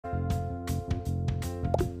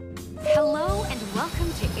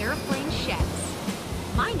Airplane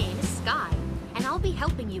Chefs. My name is Sky, and I'll be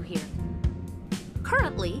helping you here.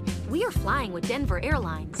 Currently, we are flying with Denver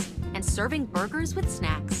Airlines and serving burgers with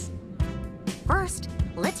snacks. First,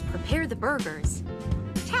 let's prepare the burgers.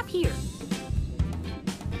 Tap here.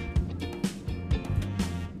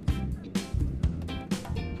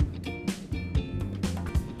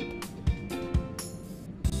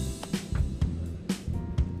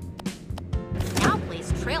 Now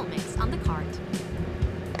place trail mix on the cart.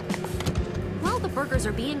 While the burgers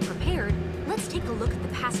are being prepared, let's take a look at the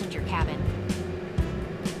passenger cabin.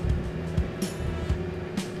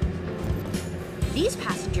 These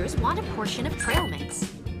passengers want a portion of trail mix.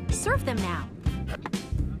 Serve them now.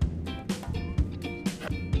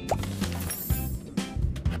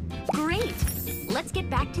 Great! Let's get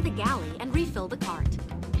back to the galley and refill the cart.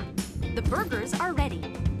 The burgers are ready.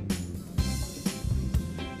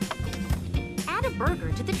 Add a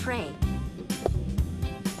burger to the tray.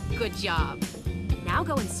 Good job. Now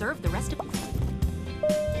go and serve the rest of...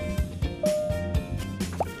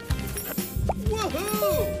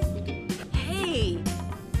 Woohoo! Hey!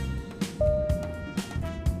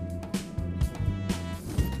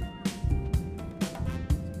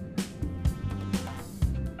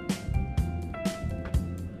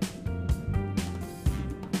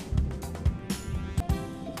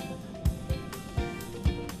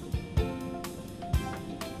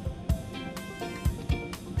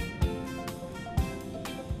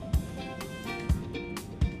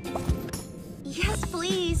 Yes,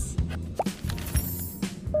 please.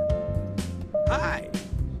 Hi!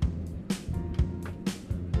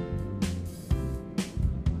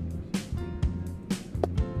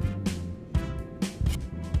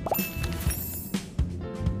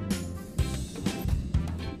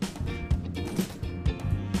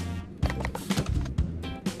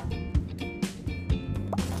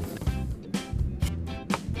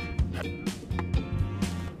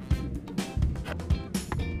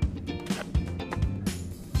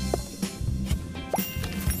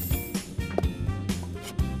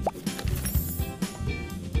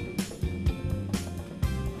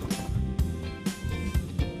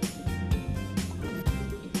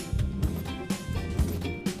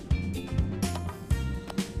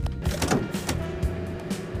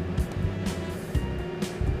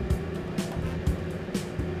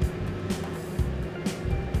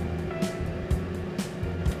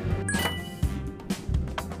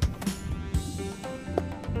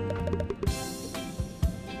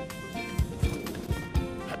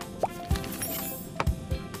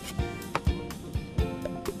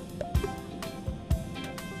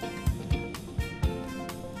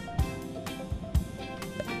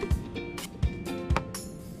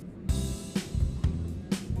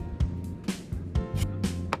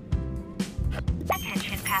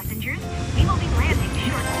 Attention passengers, we will be landing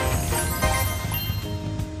shortly.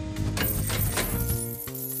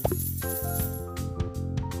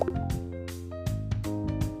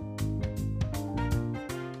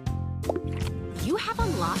 You have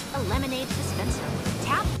unlocked a lemonade dispenser.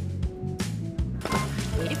 Tap.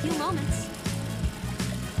 Wait a few moments.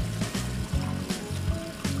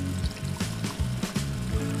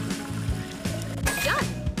 Done.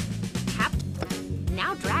 Tap.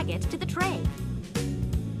 Now drag it to the tray.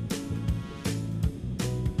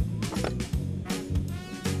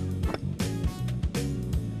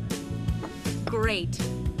 Great.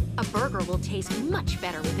 A burger will taste much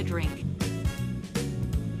better with a drink.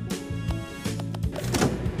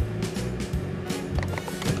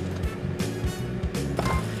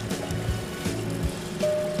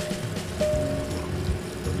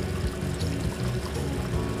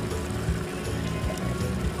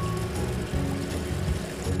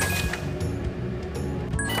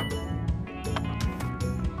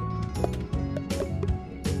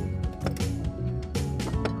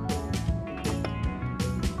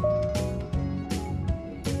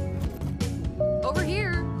 Over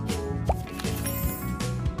here.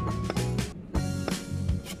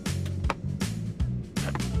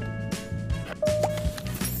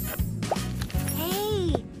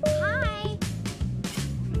 Hey, hi.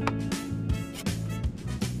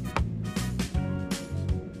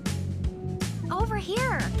 Over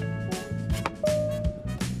here.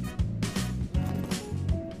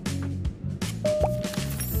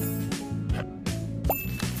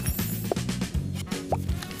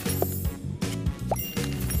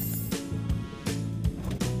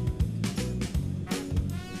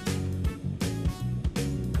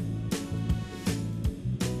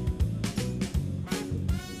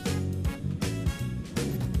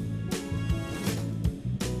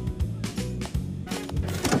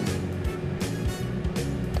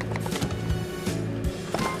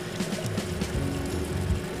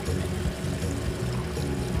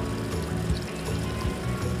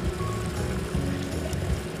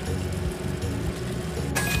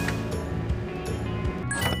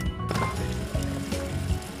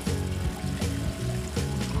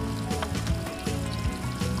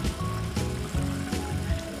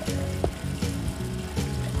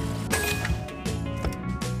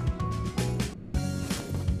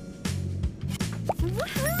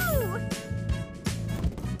 Woohoo!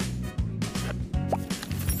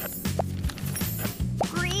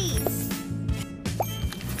 Great!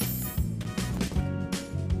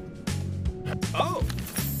 Oh!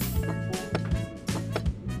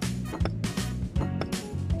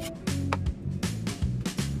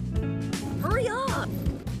 Hurry up!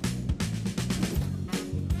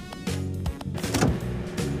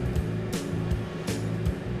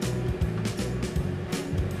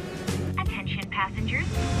 Attention passengers,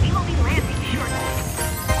 we will be landing shortly.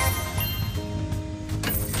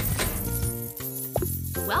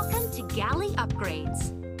 Welcome to Galley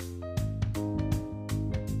Upgrades.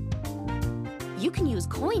 You can use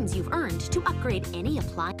coins you've earned to upgrade any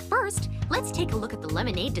appliance. First, let's take a look at the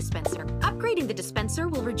lemonade dispenser. Upgrading the dispenser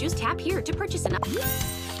will reduce tap here to purchase an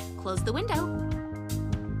Close the window.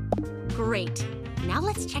 Great. Now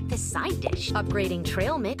let's check this side dish. Upgrading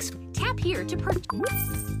trail mix. Tap here to purchase.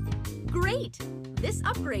 Great. This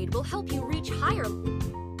upgrade will help you reach higher.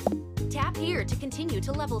 Tap here to continue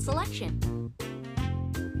to level selection.